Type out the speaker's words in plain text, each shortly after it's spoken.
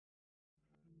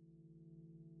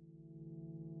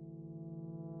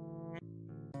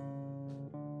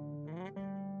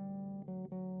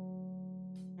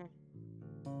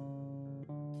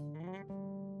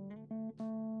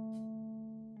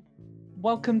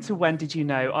Welcome to When Did You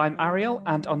Know? I'm Ariel,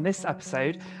 and on this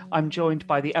episode, I'm joined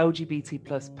by the LGBT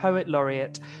plus poet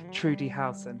laureate, Trudy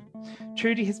Howson.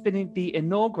 Trudy has been the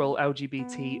inaugural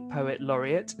LGBT poet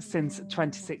laureate since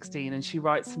 2016, and she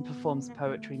writes and performs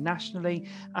poetry nationally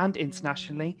and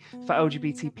internationally for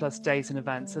LGBT plus days and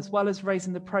events, as well as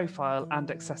raising the profile and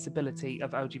accessibility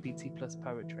of LGBT plus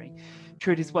poetry.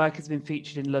 Trudy's work has been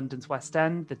featured in London's West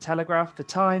End, The Telegraph, The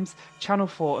Times, Channel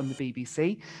 4 and the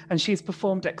BBC, and she's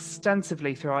performed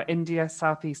extensively throughout India,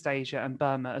 Southeast Asia and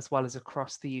Burma, as well as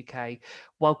across the UK.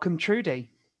 Welcome,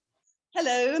 Trudy.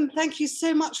 Hello, and thank you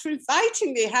so much for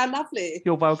inviting me. How lovely.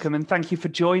 You're welcome, and thank you for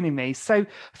joining me. So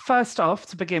first off,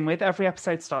 to begin with, every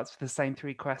episode starts with the same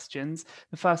three questions.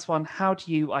 The first one, how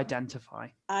do you identify?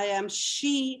 I am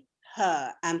she,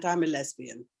 her, and I'm a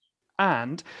lesbian.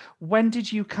 And when did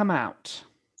you come out?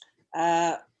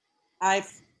 I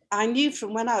knew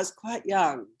from when I was quite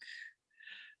young.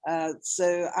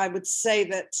 So I would say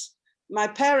that my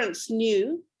parents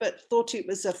knew, but thought it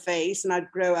was a phase and I'd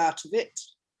grow out of it.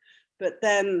 But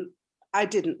then I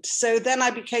didn't. So then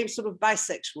I became sort of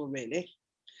bisexual, really.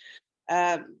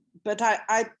 But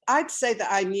I'd say that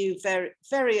I knew very,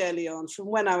 very early on, from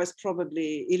when I was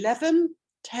probably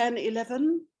 10,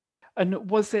 11. And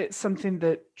was it something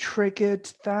that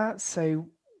triggered that? So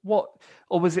what,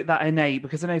 or was it that innate?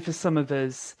 Because I know for some of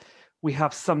us, we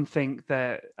have something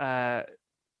that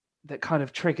that kind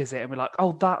of triggers it and we're like,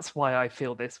 oh, that's why I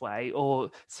feel this way,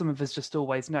 or some of us just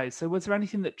always know. So was there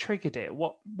anything that triggered it?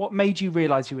 What made you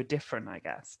realize you were different, I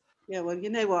guess? Yeah, well,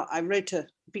 you know what?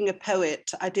 Being a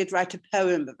poet, I did write a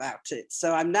poem about it.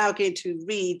 So I'm now going to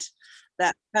read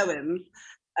that poem.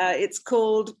 It's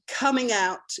called Coming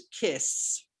Out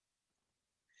Kiss.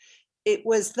 It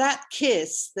was that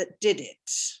kiss that did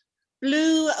it.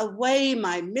 Blew away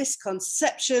my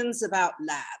misconceptions about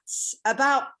lads,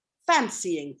 about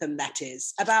fancying them, that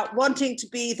is, about wanting to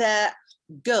be their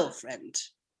girlfriend.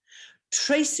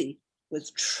 Tracy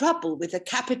was trouble with a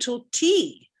capital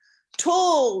T.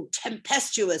 Tall,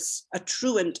 tempestuous, a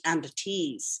truant and a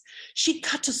tease. She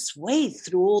cut a swathe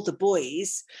through all the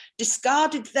boys,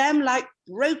 discarded them like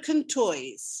broken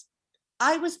toys.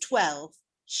 I was 12,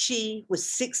 she was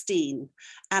 16,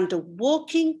 and a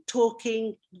walking,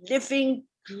 talking, living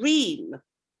dream.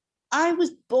 I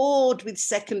was bored with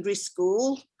secondary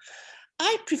school.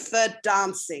 I preferred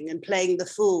dancing and playing the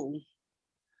fool.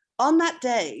 On that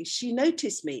day, she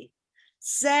noticed me,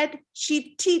 said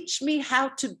she'd teach me how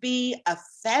to be a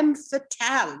femme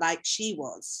fatale like she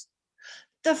was.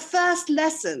 The first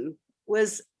lesson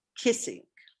was kissing.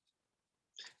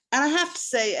 And I have to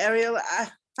say, Ariel,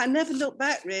 I never looked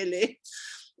back, really.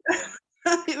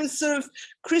 It was sort of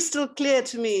crystal clear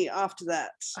to me after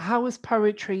that. How has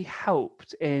poetry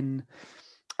helped in,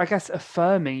 I guess,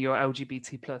 affirming your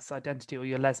LGBT plus identity or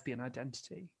your lesbian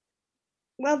identity?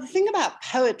 Well, the thing about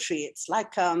poetry, it's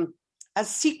like a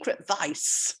secret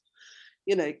vice.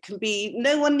 You know, it can be,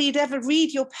 no one need ever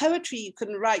read your poetry. You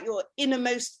can write your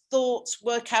innermost thoughts,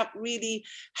 work out really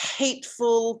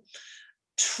hateful,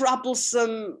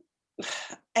 troublesome,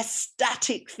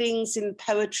 ecstatic things in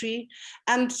poetry.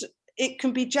 And it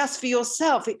can be just for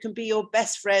yourself. It can be your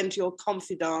best friend, your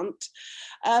confidant.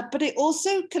 But it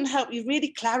also can help you really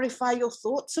clarify your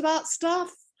thoughts about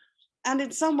stuff. And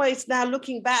in some ways now,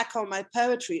 looking back on my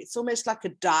poetry, it's almost like a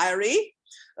diary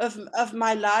of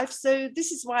my life. So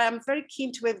this is why I'm very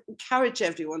keen to encourage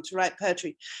everyone to write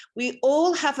poetry. We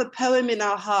all have a poem in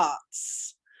our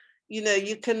hearts. You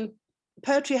know,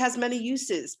 poetry has many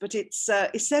uses, but it's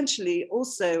essentially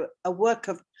also a work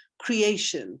of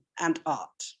creation and art.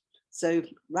 So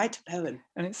write a poem.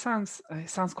 And it sounds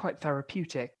quite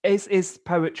therapeutic. Is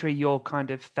poetry your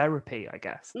kind of therapy, I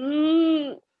guess?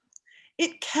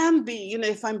 It can be, you know,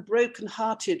 if I'm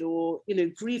brokenhearted or, you know,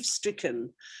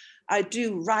 grief-stricken, I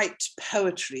do write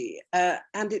poetry,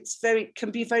 and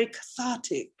can be very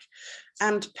cathartic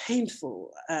and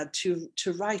painful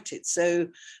to write it. So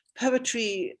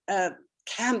poetry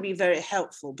can be very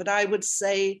helpful, but I would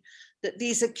say that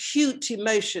these acute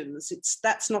emotions,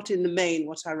 that's not in the main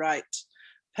what I write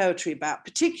poetry about,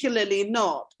 particularly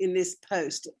not in this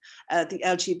post, the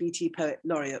LGBT Poet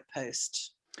Laureate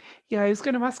post. Yeah, I was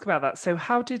going to ask about that. So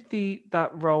how did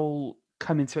that role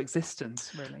come into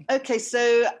existence, really? Okay,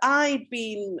 so I'd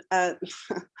been,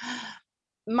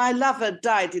 my lover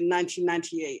died in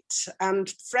 1998, and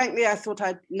frankly, I thought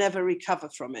I'd never recover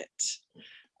from it.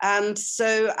 And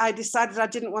so I decided I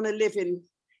didn't want to live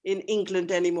in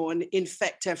England anymore and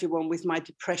infect everyone with my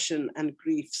depression and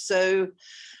grief. So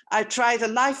I tried a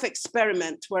life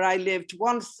experiment where I lived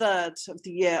 1/3 of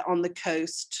the year on the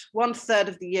coast, 1/3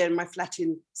 of the year in my flat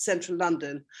in central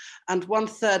London, and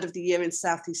 1/3 of the year in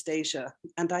Southeast Asia.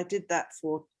 And I did that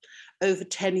for over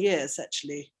 10 years,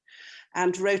 actually,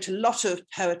 and wrote a lot of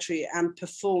poetry and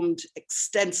performed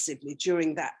extensively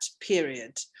during that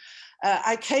period.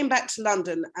 I came back to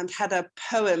London and had a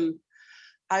poem.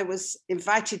 I was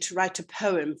invited to write a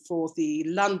poem for the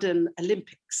London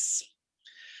Olympics,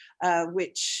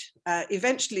 which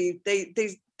eventually they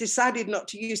decided not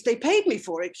to use. They paid me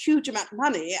for it, huge amount of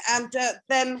money, and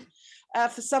then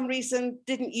for some reason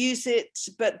didn't use it,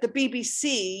 but the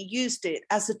BBC used it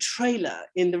as a trailer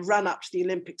in the run-up to the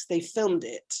Olympics. They filmed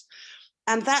it.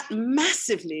 And that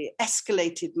massively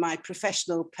escalated my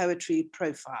professional poetry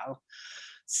profile.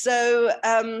 So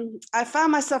I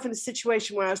found myself in a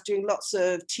situation where I was doing lots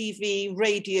of TV,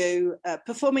 radio,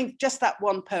 performing just that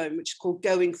one poem, which is called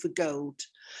Going for Gold.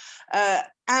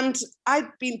 And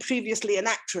I'd been previously an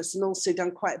actress and also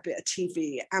done quite a bit of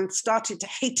TV and started to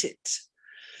hate it.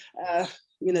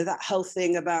 That whole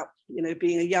thing about,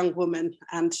 being a young woman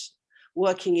and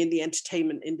working in the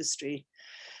entertainment industry.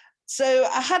 So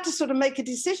I had to sort of make a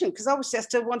decision because obviously I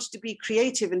still wanted to be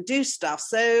creative and do stuff.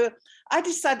 So I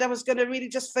decided I was going to really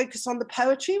just focus on the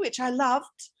poetry, which I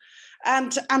loved.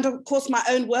 And of course my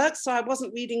own work. So I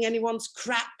wasn't reading anyone's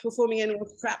crap, performing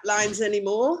anyone's crap lines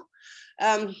anymore.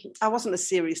 I wasn't a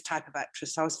serious type of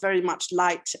actress. I was very much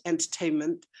light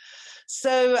entertainment.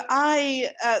 So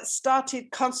I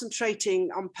started concentrating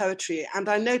on poetry, and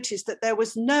I noticed that there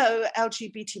was no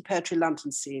LGBT poetry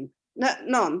London scene. No,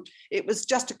 none. It was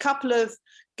just a couple of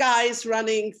guys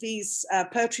running these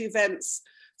poetry events.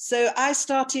 So I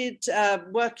started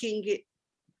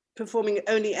performing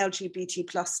only LGBT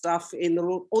plus stuff in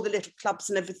all the little clubs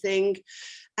and everything.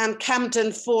 And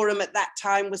Camden Forum at that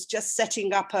time was just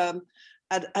setting up a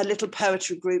little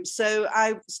poetry group. So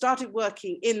I started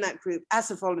working in that group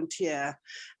as a volunteer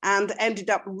and ended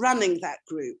up running that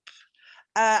group.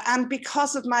 And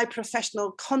because of my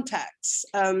professional contacts,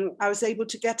 I was able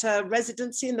to get a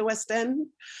residency in the West End.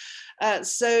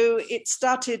 So it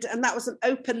started, and that was an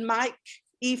open mic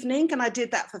evening, and I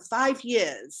did that for 5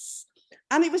 years.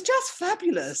 And it was just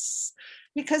fabulous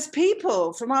because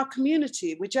people from our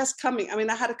community were just coming. I mean,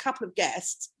 I had a couple of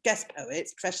guest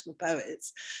poets, professional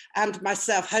poets, and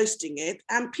myself hosting it,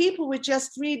 and people were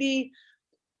just really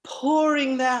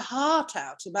pouring their heart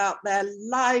out about their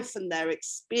life and their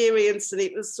experience. And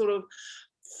it was sort of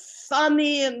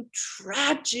funny and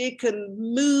tragic and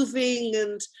moving,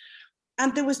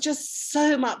 and there was just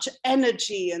so much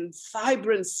energy and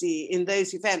vibrancy in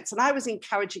those events. And I was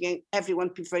encouraging everyone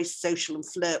to be very social and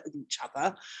flirt with each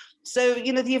other. So,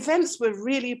 the events were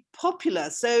really popular.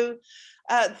 So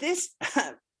this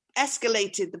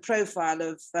escalated the profile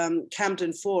of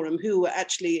Camden Forum, who were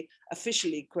actually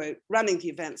officially, quote, running the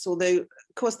events, although,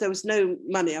 of course, there was no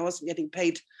money. I wasn't getting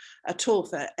paid at all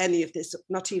for any of this,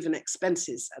 not even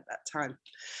expenses at that time.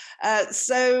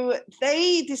 So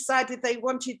they decided they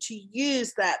wanted to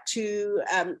use that to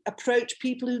approach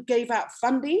people who gave out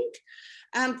funding.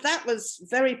 And that was a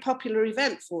very popular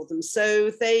event for them. So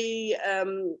they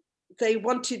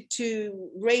wanted to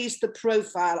raise the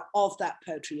profile of that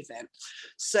poetry event.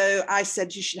 So I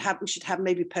said we should have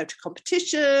maybe poetry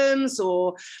competitions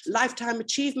or lifetime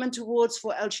achievement awards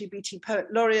for LGBT poet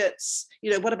laureates.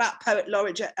 What about poet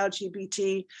laureate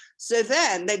LGBT? So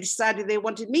then they decided they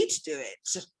wanted me to do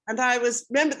it. And I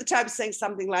remember at the time saying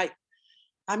something like,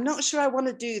 I'm not sure I want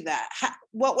to do that.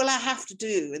 What will I have to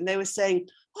do? And they were saying,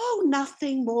 oh,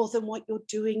 nothing more than what you're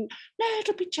doing. No,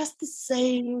 it'll be just the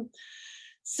same.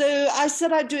 So I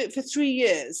said I'd do it for 3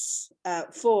 years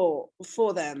for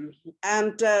them.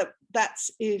 And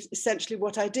that's essentially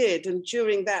what I did. And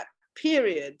during that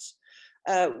period,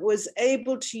 was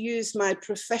able to use my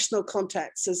professional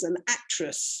contacts as an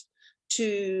actress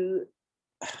to,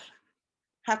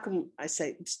 how can I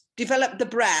say, develop the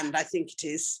brand, I think it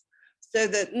is. So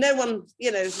that no one,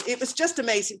 it was just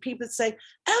amazing. People would say,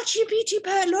 LGBT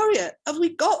Poet Laureate, have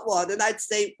we got one? And I'd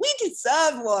say, we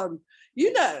deserve one,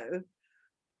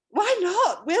 Why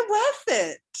not? We're worth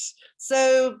it.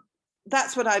 So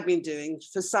that's what I've been doing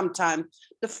for some time.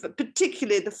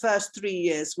 Particularly the first 3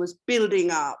 years was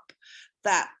building up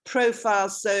that profile.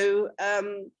 So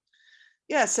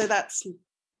so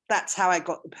that's how I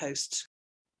got the post.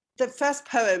 The first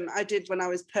poem I did when I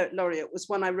was Poet Laureate was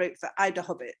one I wrote for Ida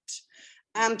Hobbit.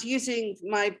 And using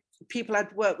my people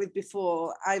I'd worked with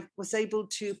before, I was able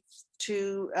to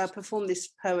perform this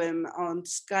poem on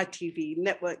Sky TV,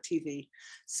 network TV.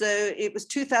 So it was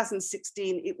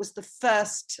 2016. It was the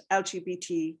first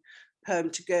LGBT poem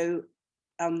to go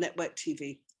on network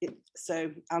TV.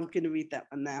 So I'm going to read that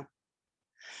one now.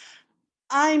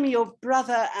 I'm your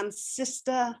brother and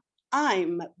sister.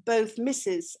 I'm both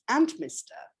Mrs. and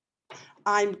Mr.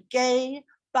 I'm gay,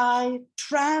 bi,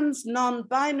 trans,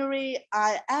 non-binary.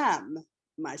 I am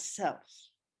myself.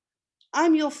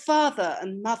 I'm your father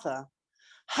and mother,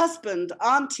 husband,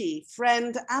 auntie,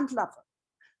 friend, and lover.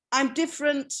 I'm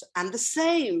different and the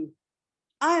same.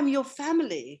 I am your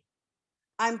family.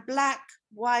 I'm black,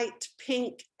 white,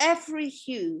 pink, every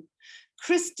hue,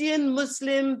 Christian,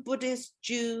 Muslim, Buddhist,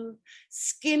 Jew,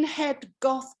 skinhead,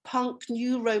 goth, punk,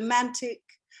 new romantic.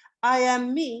 I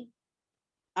am me.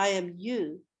 I am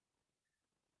you.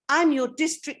 I'm your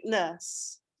district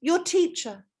nurse, your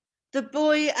teacher, the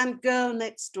boy and girl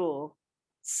next door,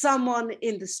 someone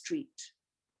in the street.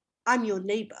 I'm your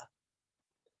neighbor.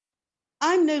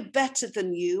 I'm no better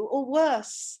than you or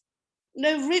worse,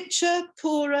 no richer,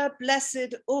 poorer,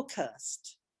 blessed or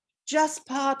cursed, just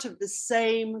part of the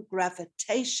same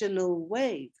gravitational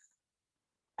wave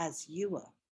as you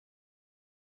are.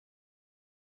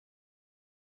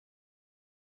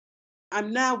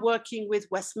 I'm now working with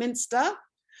Westminster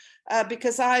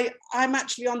because I'm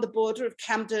actually on the border of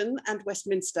Camden and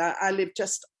Westminster. I live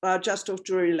just off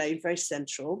Drury Lane, very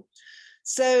central.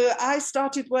 So I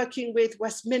started working with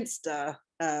Westminster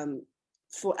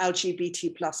for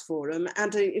LGBT Plus Forum.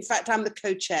 And in fact, I'm the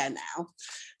co-chair now.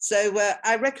 So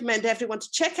I recommend everyone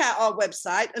to check out our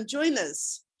website and join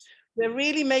us. We're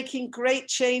really making great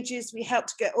changes. We helped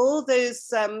to get all those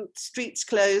streets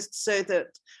closed so that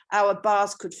our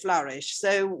bars could flourish.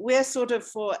 So we're sort of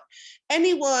for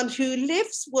anyone who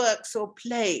lives, works or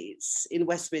plays in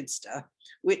Westminster,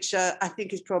 which I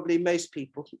think is probably most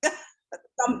people. At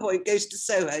some point goes to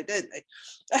Soho, don't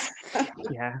they?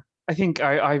 Yeah. I think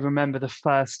I remember the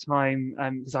first time,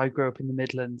 because I grew up in the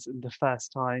Midlands, and the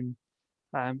first time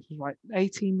like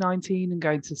 18, 19 and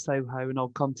going to Soho and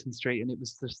Old Compton Street, and it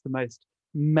was just the most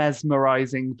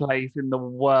mesmerizing place in the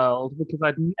world because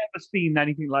I'd never seen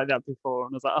anything like that before.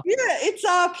 And I was like, oh. Yeah, it's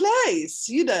our place,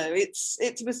 you know,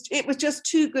 it was just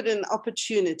too good an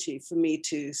opportunity for me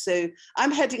to. So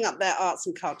I'm heading up their arts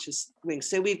and cultures wing.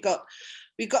 So we've got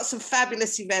some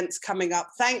fabulous events coming up.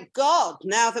 Thank God,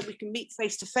 now that we can meet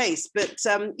face to face. But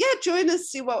yeah, join us,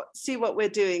 see what we're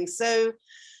doing. So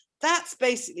that's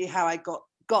basically how I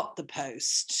got the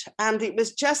post. And it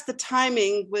was just, the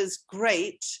timing was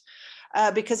great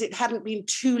because it hadn't been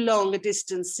too long a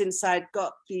distance since I'd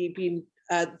got the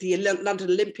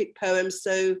London Olympic poem.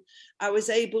 So I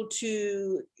was able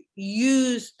to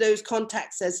use those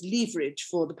contacts as leverage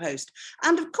for the post.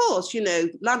 And of course, you know,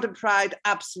 London Pride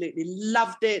absolutely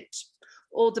loved it.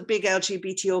 All the big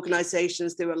LGBT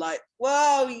organizations, they were like,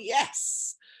 whoa,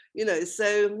 yes. You know,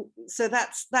 so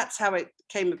that's how it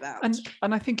came about.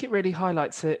 And I think it really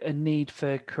highlights a need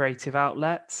for creative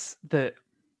outlets that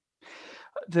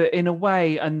in a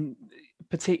way, and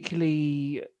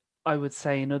particularly I would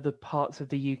say in other parts of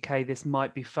the UK, this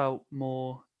might be felt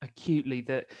more acutely,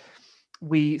 that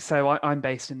I'm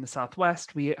based in the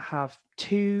Southwest. We have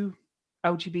 2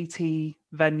 LGBT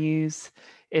venues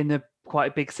in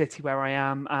quite a big city where I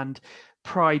am, and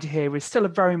Pride here is still a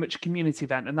very much a community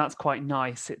event, and that's quite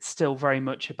nice. It's still very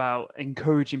much about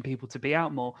encouraging people to be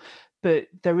out more, but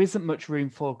there isn't much room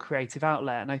for creative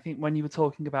outlet. And I think when you were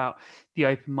talking about the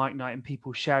open mic night and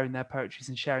people sharing their poetries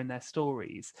and sharing their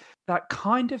stories, that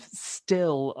kind of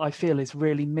still, I feel, is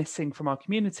really missing from our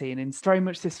community. And it's very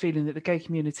much this feeling that the gay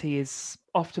community is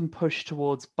often pushed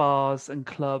towards bars and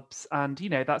clubs. And, you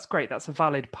know, that's great. That's a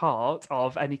valid part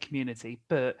of any community,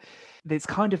 but it's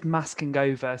kind of masking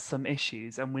over some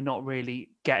issues, and we're not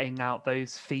really getting out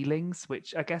those feelings,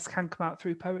 which I guess can come out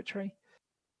through poetry.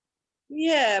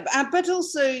 Yeah, but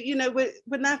also, you know, we're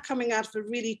now coming out of a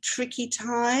really tricky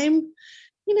time.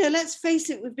 You know, let's face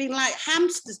it, we've been like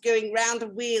hamsters going round a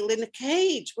wheel in a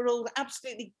cage. We're all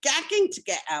absolutely gagging to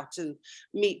get out and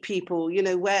meet people, you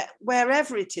know,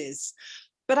 wherever it is.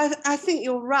 But I think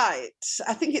you're right.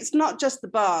 I think it's not just the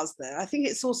bars there. I think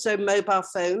it's also mobile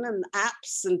phone and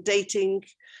apps and dating,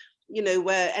 you know,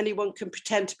 where anyone can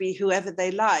pretend to be whoever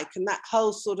they like. And that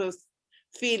whole sort of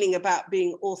feeling about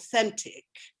being authentic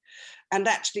and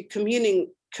actually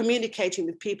communicating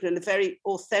with people in a very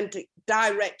authentic,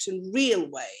 direct and real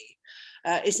way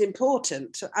is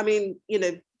important. I mean, you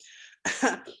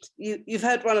know, you've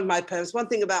heard one of my poems. One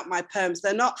thing about my poems,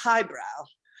 they're not highbrow.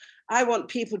 I want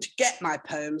people to get my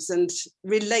poems and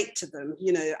relate to them.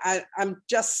 You know, I'm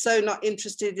just so not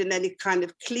interested in any kind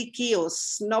of cliquey or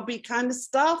snobby kind of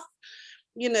stuff.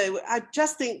 You know, I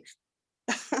just think,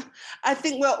 I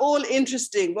think we're all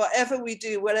interesting, whatever we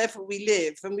do, wherever we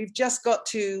live. And we've just got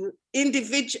to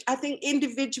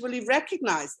individually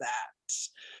recognize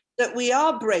that we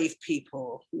are brave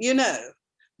people, you know,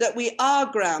 that we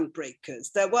are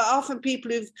groundbreakers, that we're often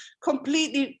people who've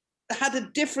completely had a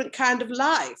different kind of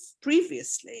life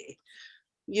previously,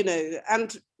 you know,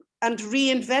 and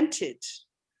reinvented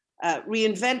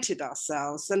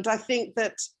ourselves. And I think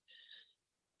that,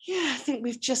 I think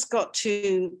we've just got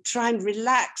to try and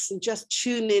relax and just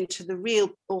tune into the real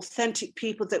authentic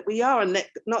people that we are, and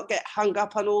not get hung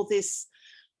up on all this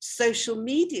social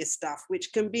media stuff,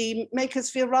 which can make us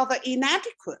feel rather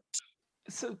inadequate.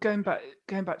 So going back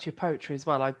to your poetry as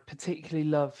well, I particularly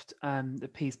loved the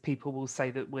piece "People Will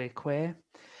Say That We're Queer."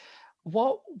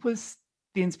 What was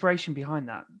the inspiration behind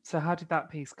that? So how did that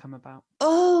piece come about?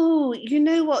 Oh, you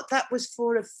know what? That was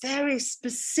for a very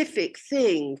specific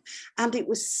thing, and it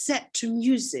was set to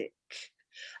music.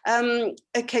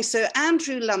 Okay, so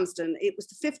Andrew Lumsden, it was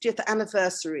the 50th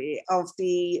anniversary of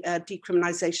the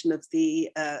decriminalisation of the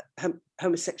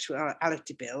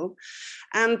homosexuality bill,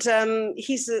 and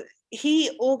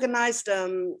he organised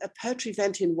a poetry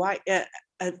event in it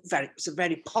was a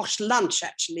very posh lunch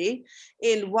actually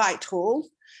in Whitehall.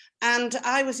 And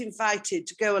I was invited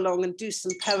to go along and do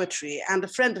some poetry. And a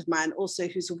friend of mine also,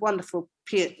 who's a wonderful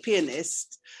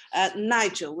pianist,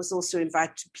 Nigel, was also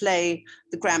invited to play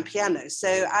the grand piano.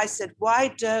 So I said, why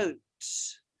don't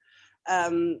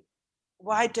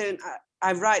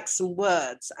I write some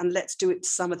words and let's do it to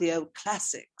some of the old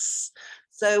classics.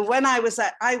 So when I was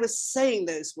saying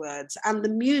those words, and the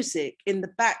music in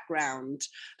the background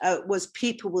was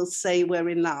 "People Will Say We're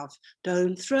in Love.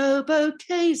 Don't throw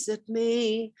bouquets at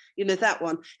me." You know, that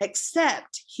one,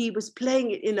 except he was playing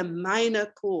it in a minor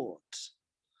chord.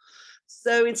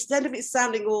 So instead of it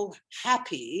sounding all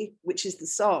happy, which is the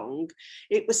song,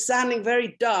 it was sounding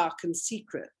very dark and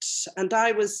secret. And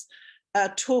I was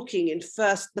talking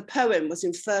the poem was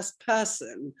in first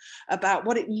person about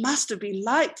what it must have been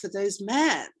like for those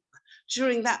men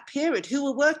during that period who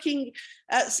were working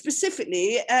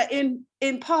specifically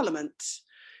in Parliament,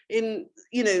 and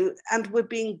were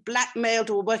being blackmailed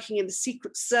or working in the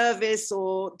Secret Service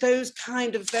or those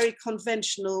kind of very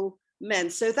conventional men.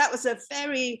 So that was a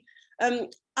very,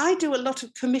 I do a lot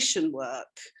of commission work.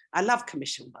 I love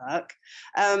commission work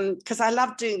because I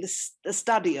love doing the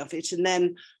study of it and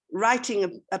then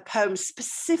writing a poem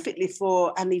specifically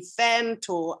for an event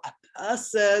or a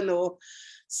person,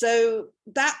 so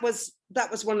that was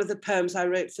one of the poems I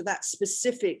wrote for that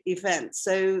specific event.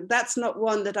 So that's not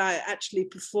one that I actually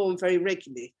perform very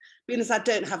regularly, because I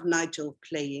don't have Nigel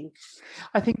playing.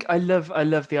 I think I love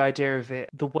the idea of it,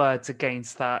 the words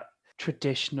against that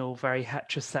traditional, very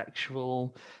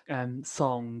heterosexual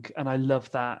song, and I love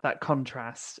that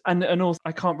contrast. And also,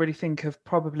 I can't really think of,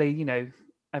 probably,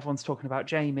 everyone's talking about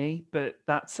Jamie, but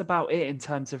that's about it in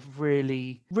terms of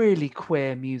really, really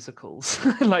queer musicals.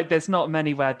 Like, there's not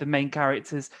many where the main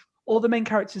characters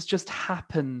just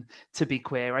happen to be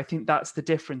queer. I think that's the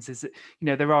difference, is that,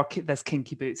 there's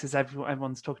Kinky Boots, as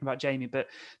everyone's talking about Jamie, but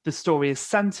the story is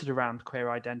centered around queer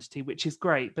identity, which is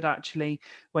great. But actually,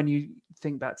 when you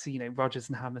think back to, Rodgers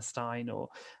and Hammerstein or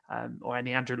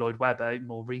any Andrew Lloyd Webber,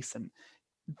 more recent,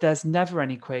 there's never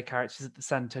any queer characters at the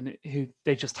centre who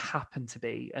they just happen to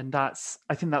be. And I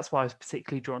think that's why I was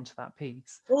particularly drawn to that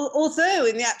piece. Although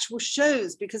in the actual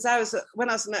shows, because when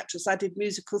I was an actress, I did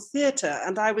musical theatre,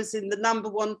 and I was in the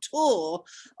 #1 tour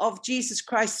of Jesus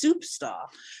Christ Superstar.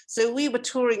 So we were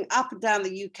touring up and down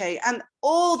the UK, and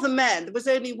all the men, there was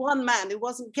only one man who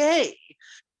wasn't gay.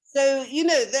 So,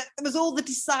 there was all the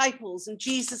disciples, and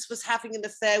Jesus was having an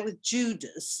affair with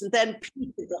Judas, and then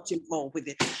Peter got involved with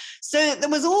it. So there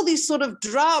was all these sort of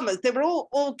dramas. They were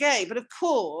all gay, but of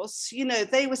course,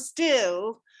 they were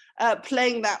still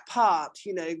playing that part,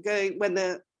 going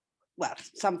when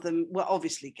some of them were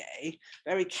obviously gay,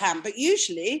 very camp, but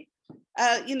usually,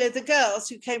 the girls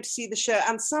who came to see the show,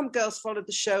 and some girls followed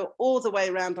the show all the way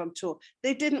around on tour,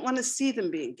 they didn't want to see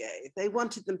them being gay. They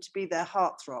wanted them to be their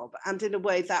heartthrob. And in a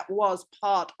way, that was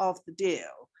part of the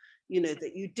deal,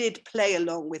 that you did play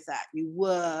along with that. You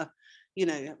were,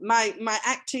 my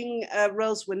acting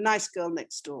roles were Nice Girl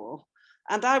Next Door.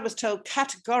 And I was told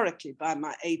categorically by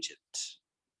my agent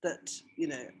that,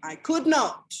 I could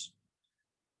not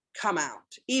come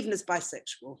out, even as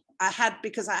bisexual.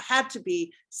 Because I had to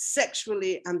be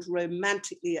sexually and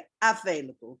romantically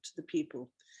available to the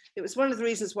people It was one of the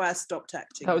reasons why I stopped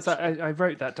acting. That was I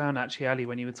wrote that down actually, Ali,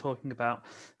 when you were talking about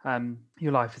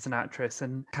your life as an actress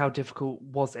and how difficult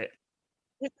was it?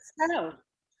 It's hell.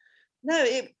 No,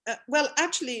 well,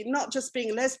 actually, not just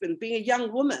being a lesbian, being a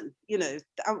young woman, you know,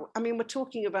 I mean, we're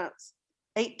talking about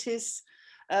 80s,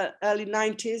 early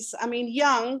 90s. I mean,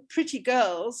 young, pretty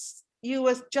girls, you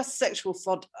were just sexual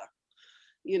fodder,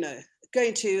 you know,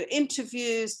 going to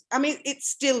interviews. I mean, it's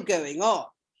still going on,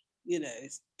 you know,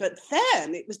 but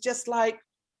then it was just like,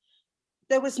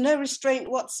 there was no restraint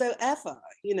whatsoever.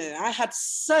 You know, I had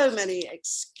so many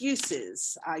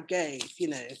excuses I gave, you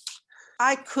know.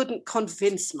 I couldn't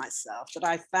convince myself that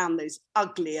I found those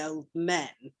ugly old men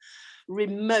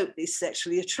remotely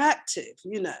sexually attractive,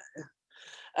 you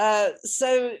know.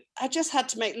 So I just had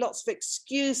to make lots of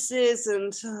excuses,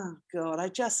 and oh God,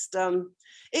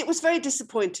 it was very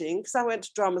disappointing because I went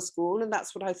to drama school and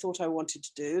that's what I thought I wanted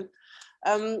to do.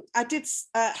 I did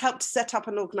help to set up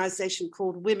an organisation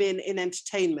called Women in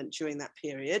Entertainment during that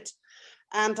period.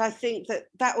 And I think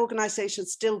that organisation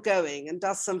is still going and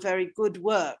does some very good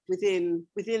work within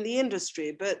the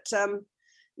industry. But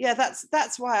yeah,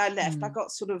 that's why I left. I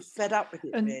got sort of fed up with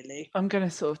it, really. I'm going to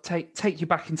sort of take you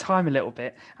back in time a little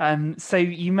bit. So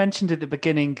you mentioned at the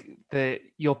beginning that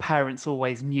your parents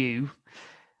always knew.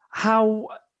 How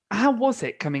was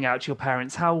it coming out to your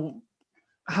parents? How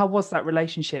was that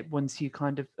relationship once you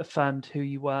kind of affirmed who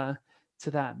you were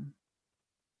to them?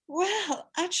 Well,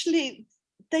 actually,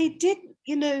 they did,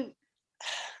 you know,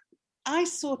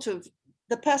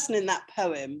 the person in that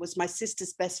poem was my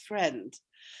sister's best friend.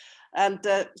 And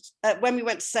when we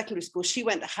went to secondary school, she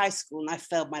went to high school and I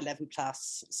failed my 11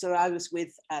 plus. So I was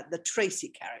with the Tracy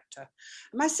character.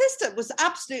 My sister was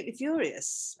absolutely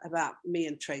furious about me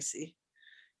and Tracy.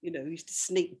 You know, we used to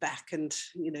sneak back and,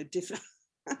 you know, different.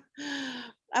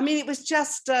 I mean, it was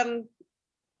just, I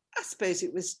suppose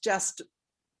it was just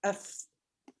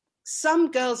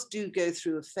some girls do go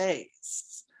through a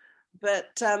phase, but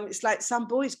it's like some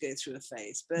boys go through a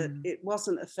phase, but it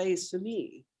wasn't a phase for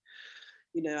me.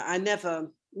 You know, I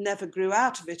never grew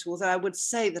out of it, although I would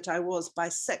say that I was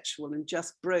bisexual and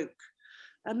just broke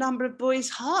a number of boys'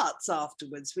 hearts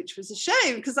afterwards, which was a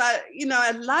shame because I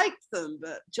liked them,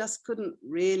 but just couldn't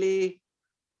really,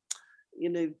 you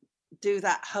know, do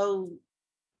that whole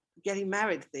getting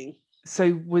married thing.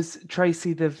 So was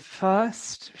Tracy the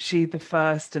first? She the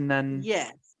first, and then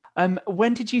yes.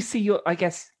 When did you see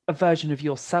a version of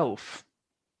yourself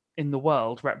in the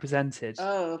world represented?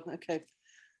 Oh, okay.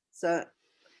 So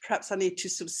perhaps I need to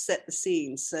sort of set the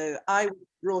scene. So I was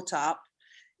brought up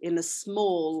in a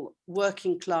small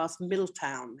working class mill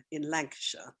town in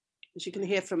Lancashire. As you can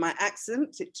hear from my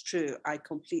accent, it's true, I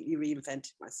completely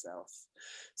reinvented myself.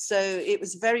 So it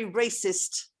was a very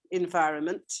racist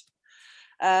environment.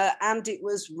 And it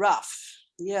was rough.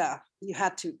 Yeah, you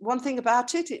had to. One thing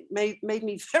about it, it made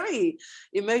me very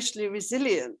emotionally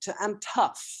resilient and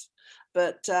tough.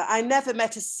 But I never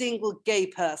met a single gay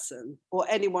person or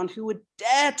anyone who would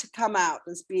dare to come out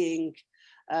as being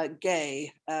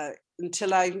gay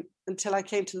until I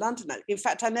came to London. In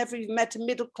fact, I never even met a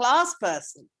middle class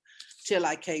person till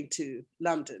I came to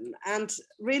London, and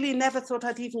really never thought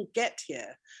I'd even get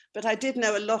here. But I did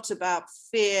know a lot about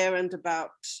fear and about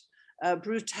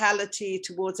brutality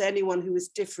towards anyone who was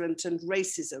different and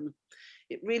racism.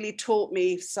 It really taught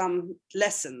me some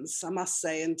lessons, I must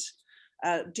say, and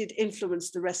did influence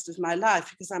the rest of my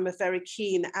life because I'm a very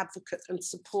keen advocate and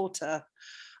supporter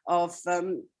of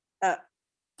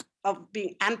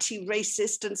being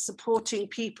anti-racist and supporting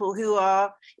people who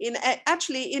are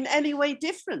actually in any way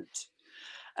different.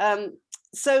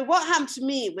 So what happened to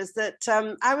me was that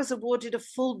I was awarded a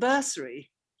full bursary,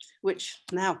 which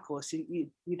now, of course,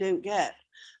 you don't get.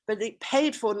 But it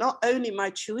paid for not only my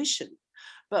tuition,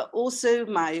 but also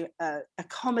my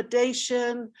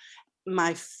accommodation,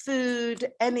 my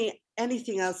food,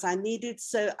 anything else I needed.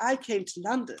 So I came to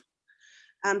London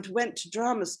and went to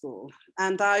drama school.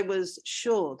 And I was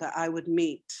sure that I would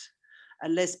meet a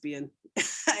lesbian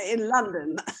in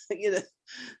London, you know.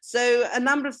 So a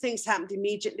number of things happened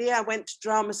immediately. I went to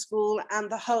drama school,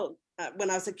 and when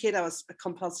I was a kid, I was a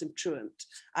compulsive truant.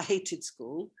 I hated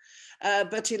school.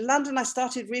 But in London, I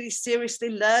started really seriously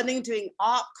learning, doing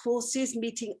art courses,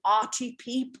 meeting arty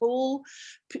people,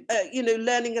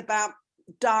 learning about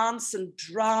dance and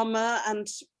drama and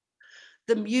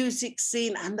the music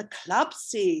scene and the club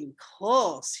scene, of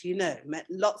course, met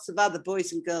lots of other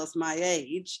boys and girls my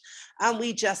age, and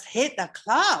we just hit the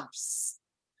clubs.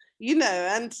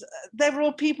 And they were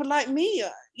all people like me,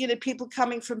 people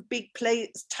coming from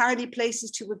tiny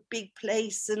places to a big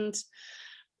place. And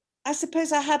I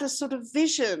suppose I had a sort of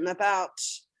vision about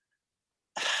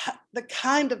the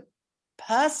kind of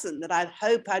person that I'd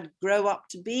hope I'd grow up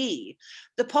to be.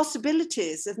 The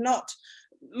possibilities of not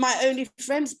my only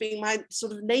friends being my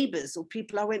sort of neighbours or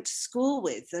people I went to school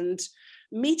with, and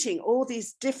meeting all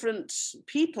these different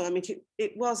people. I mean,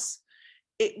 it was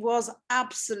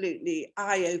absolutely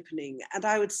eye-opening, and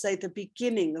I would say the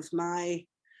beginning of my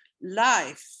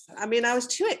life. I mean, I was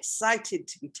too excited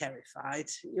to be terrified,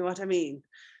 you know what I mean?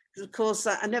 Because of course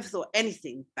I never thought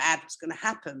anything bad was going to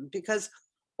happen, because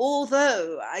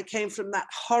although I came from that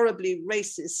horribly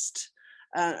racist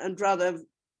and rather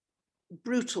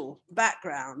brutal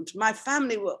background, my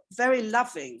family were very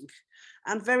loving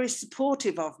and very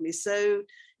supportive of me. So,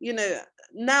 you know,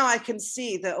 now I can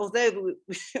see that although we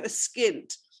were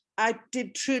skint, I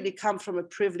did truly come from a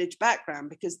privileged background,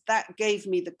 because that gave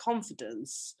me the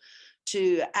confidence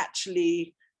to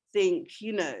actually think,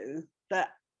 you know, that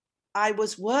I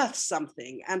was worth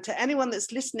something. And to anyone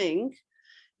that's listening,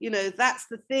 you know, that's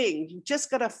the thing. You just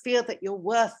got to feel that you're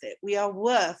worth it. We are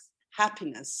worth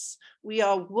happiness. We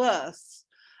are worth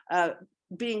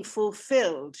being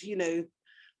fulfilled. You know,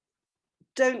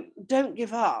 don't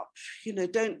give up. You know,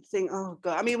 don't think, oh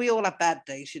God. I mean, we all have bad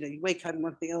days. You know, you wake up and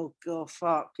want to think, oh God,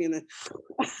 fuck. You know,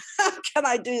 how can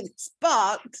I do this?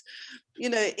 But you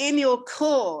know, in your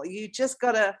core, you just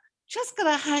gotta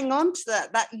hang on to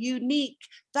that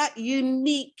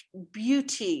unique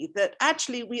beauty that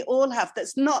actually we all have,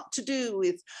 that's not to do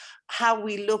with how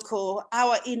we look or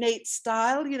our innate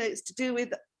style. You know, it's to do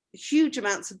with huge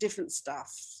amounts of different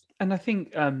stuff. And I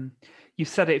think you've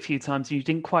said it a few times, you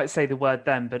didn't quite say the word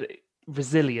then, but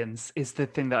resilience is the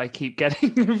thing that I keep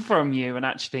getting from you, and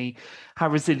actually how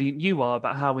resilient you are,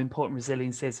 about how important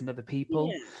resilience is in other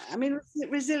people. Yeah, I mean,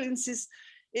 resilience is,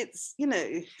 it's, you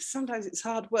know, sometimes it's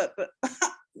hard work, but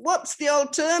what's the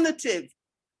alternative?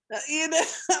 You know,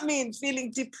 I mean,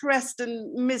 feeling depressed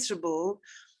and miserable.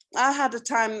 I had a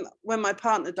time when my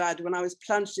partner died, when I was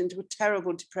plunged into a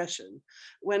terrible depression,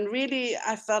 when really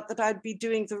I felt that I'd be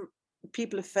doing the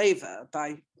people a favor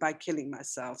by killing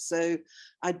myself. So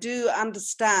I do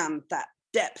understand that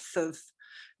depth of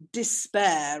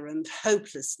despair and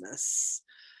hopelessness.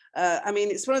 I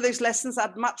mean, it's one of those lessons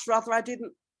I'd much rather I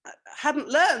hadn't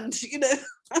learned. You know,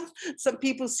 some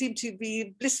people seem to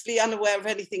be blissfully unaware of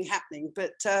anything happening,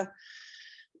 but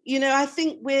you know, I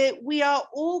think we are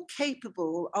all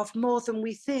capable of more than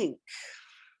we think,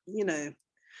 you know,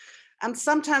 and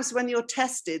sometimes when you're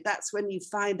tested, that's when you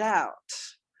find out.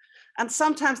 And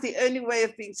sometimes the only way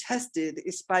of being tested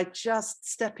is by just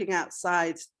stepping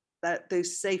outside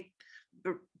those safe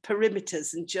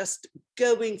perimeters and just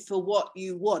going for what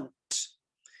you want,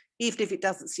 even if it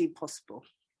doesn't seem possible.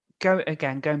 Going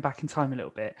back in time a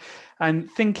little bit, and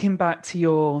thinking back to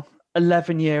your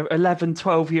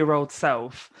 12-year-old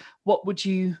self, what would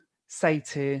you say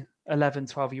to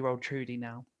 12-year-old Trudi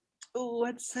now? Oh,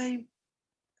 I'd say,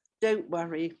 don't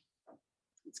worry,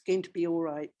 it's going to be all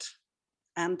right.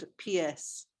 And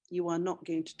P.S., you are not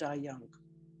going to die young.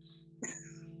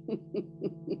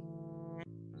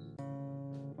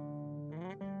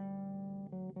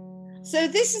 So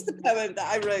this is the poem that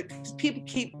I wrote,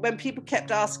 because when people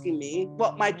kept asking me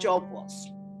what my job was,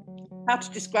 how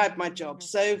to describe my job.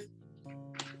 So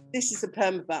this is a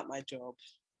poem about my job.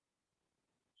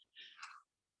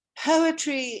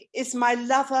 Poetry is my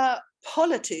lover,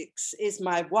 politics is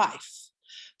my wife.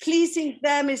 Pleasing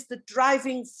them is the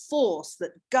driving force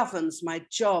that governs my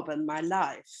job and my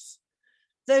life.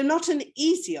 Though not an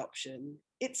easy option,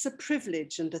 it's a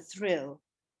privilege and a thrill,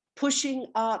 pushing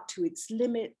art to its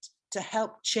limit to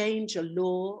help change a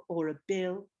law or a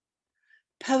bill.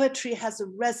 Poetry has a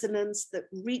resonance that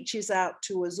reaches out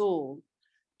to us all,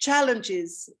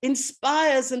 challenges,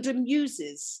 inspires and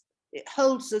amuses. It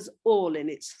holds us all in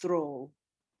its thrall.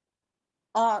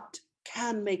 Art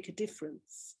can make a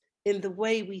difference in the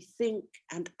way we think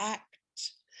and act,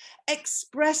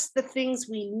 express the things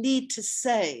we need to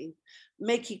say,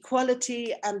 make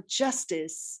equality and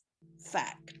justice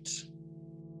fact.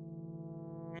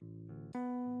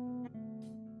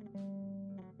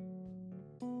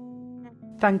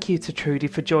 Thank you to Trudi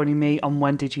for joining me on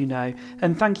When Did You Know?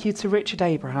 And thank you to Richard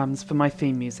Abrahams for my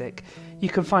theme music. You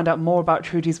can find out more about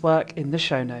Trudi's work in the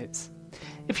show notes.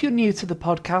 If you're new to the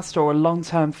podcast or a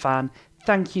long-term fan,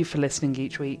 thank you for listening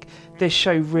each week. This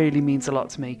show really means a lot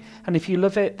to me. And if you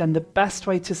love it, then the best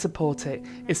way to support it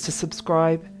is to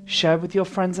subscribe, share with your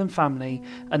friends and family,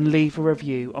 and leave a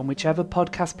review on whichever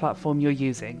podcast platform you're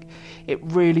using. It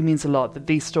really means a lot that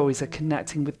these stories are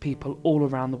connecting with people all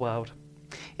around the world.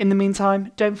 In the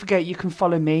meantime, don't forget you can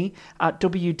follow me at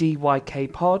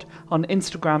WDYKPod on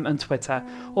Instagram and Twitter,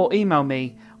 or email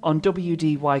me on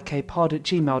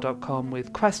wdykpod@gmail.com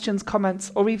with questions,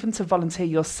 comments, or even to volunteer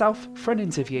yourself for an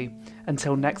interview.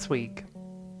 Until next week.